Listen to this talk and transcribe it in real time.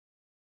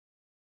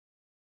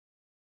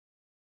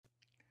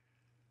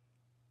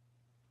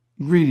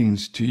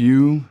Greetings to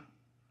you.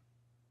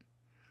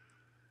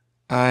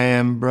 I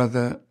am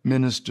Brother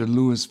Minister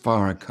Louis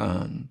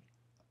Farrakhan.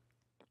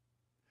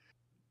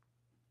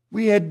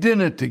 We had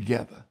dinner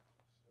together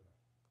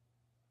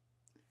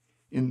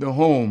in the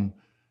home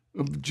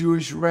of a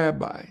Jewish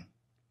rabbi.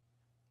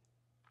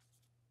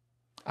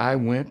 I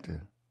went,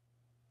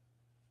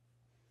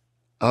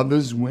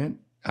 others went.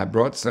 I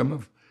brought some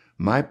of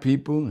my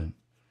people, and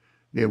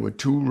there were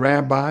two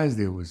rabbis.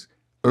 There was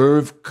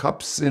Irv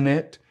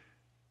Kupcinet,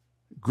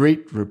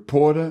 great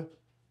reporter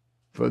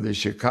for the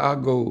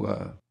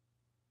Chicago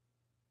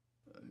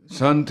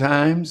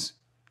Sun-Times.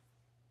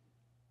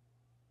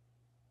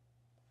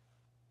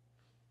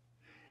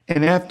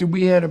 And after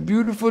we had a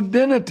beautiful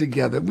dinner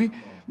together,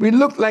 we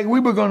looked like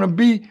we were going to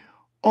be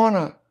on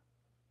a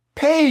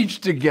page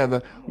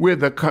together where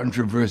the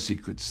controversy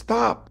could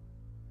stop.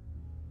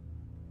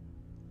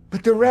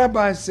 But the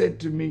rabbi said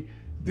to me,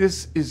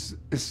 this is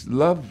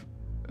love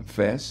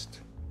fest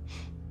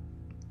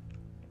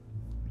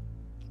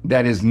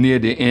that is near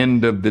the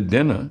end of the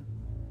dinner.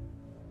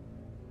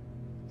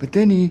 But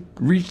then he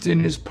reached in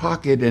his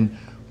pocket and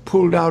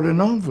pulled out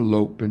an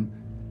envelope and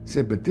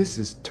said, but this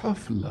is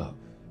tough love.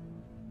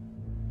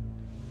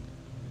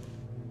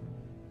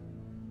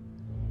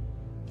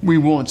 We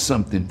want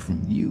something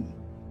from you.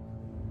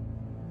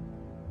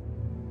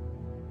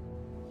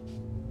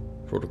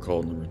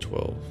 Protocol number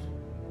 12.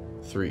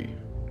 3.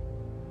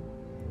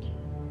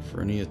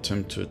 For any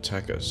attempt to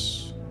attack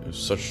us, if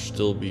such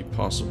still be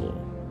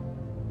possible,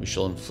 we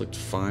shall inflict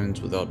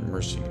fines without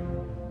mercy.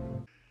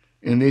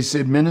 And they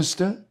said,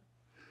 Minister,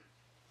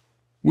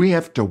 we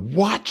have to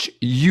watch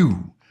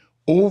you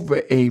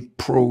over a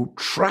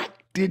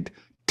protracted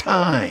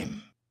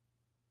time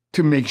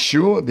to make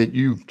sure that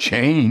you've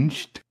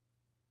changed.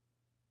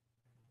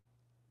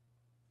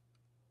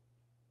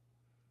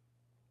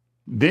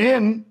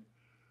 Then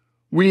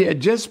we had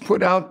just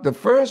put out the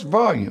first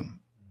volume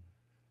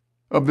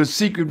of The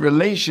Secret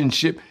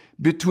Relationship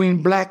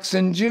Between Blacks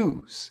and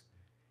Jews.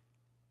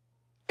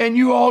 And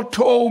you all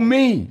told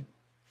me,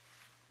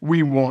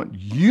 we want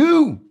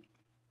you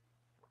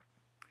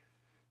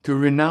to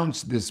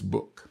renounce this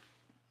book.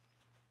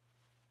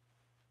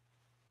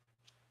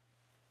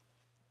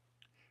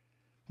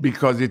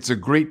 Because it's a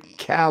great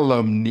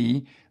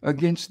calumny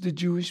against the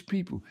Jewish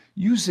people.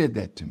 You said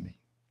that to me.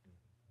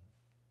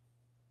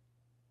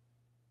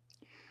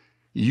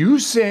 You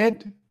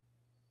said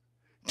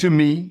to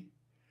me,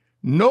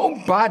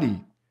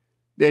 nobody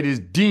that is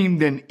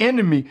deemed an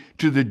enemy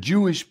to the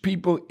Jewish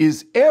people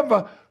is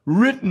ever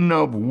written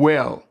of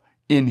well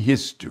in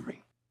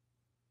history.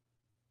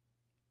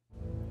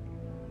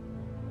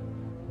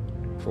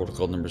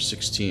 Protocol number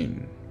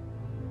 16.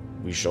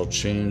 We shall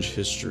change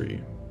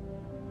history.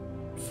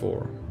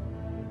 4.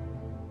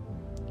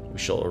 We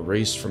shall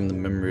erase from the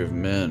memory of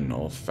men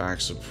all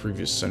facts of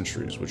previous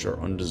centuries which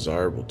are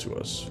undesirable to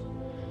us,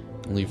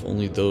 and leave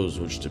only those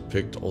which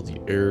depict all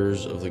the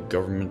errors of the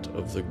government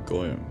of the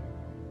Goyim.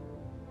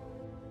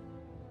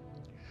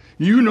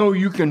 You know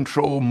you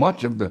control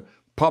much of the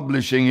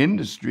publishing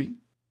industry.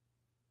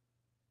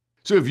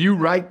 So if you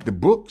write the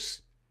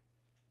books,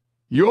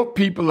 your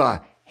people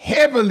are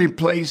heavily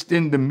placed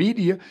in the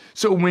media.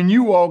 So when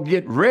you all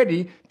get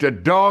ready to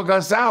dog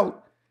us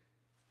out,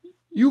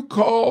 you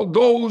call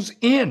those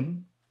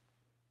in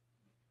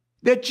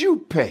that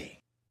you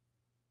pay.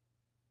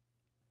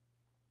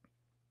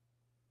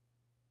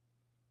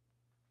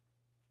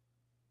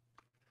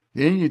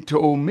 Then you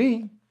told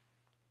me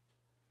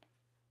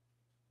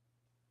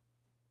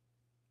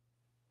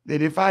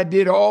that if I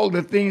did all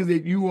the things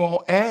that you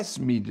all asked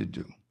me to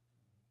do,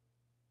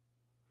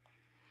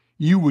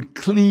 you would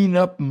clean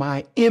up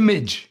my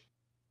image.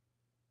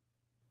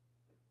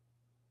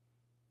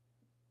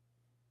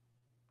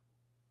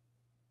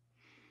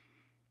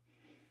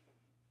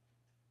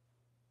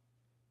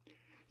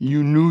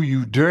 You knew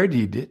you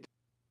dirtied it.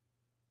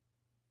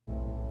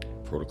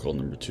 Protocol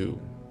number 2.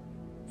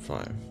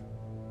 5.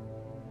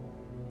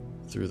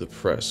 Through the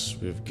press,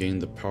 we have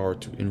gained the power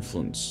to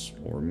influence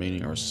while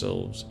remaining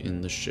ourselves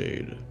in the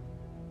shade.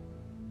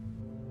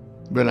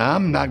 But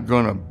I'm not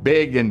going to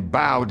beg and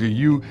bow to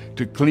you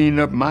to clean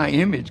up my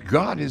image.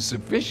 God is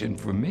sufficient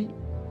for me.